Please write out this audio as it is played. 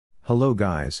Hello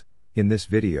guys, in this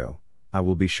video, I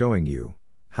will be showing you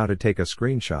how to take a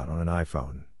screenshot on an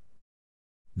iPhone.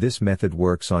 This method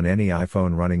works on any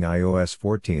iPhone running iOS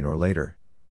 14 or later.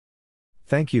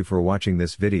 Thank you for watching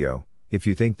this video. If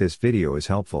you think this video is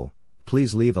helpful,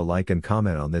 please leave a like and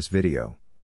comment on this video.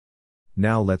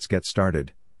 Now let's get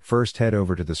started. First head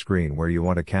over to the screen where you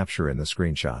want to capture in the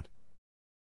screenshot.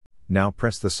 Now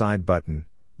press the side button,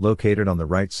 located on the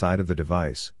right side of the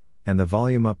device, and the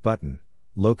volume up button,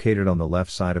 located on the left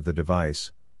side of the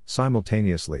device,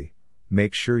 simultaneously.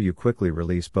 Make sure you quickly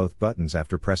release both buttons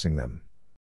after pressing them.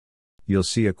 You'll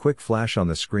see a quick flash on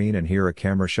the screen and hear a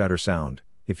camera shutter sound,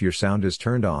 if your sound is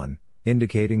turned on,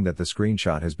 indicating that the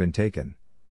screenshot has been taken.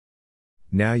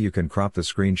 Now you can crop the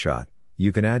screenshot,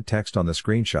 you can add text on the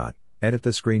screenshot, edit the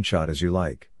screenshot as you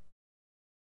like.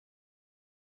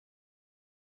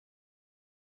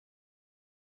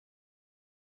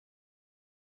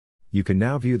 You can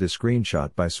now view the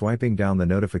screenshot by swiping down the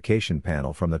notification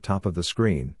panel from the top of the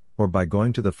screen, or by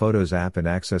going to the Photos app and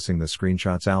accessing the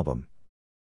Screenshots album.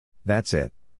 That's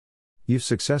it. You've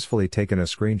successfully taken a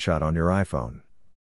screenshot on your iPhone.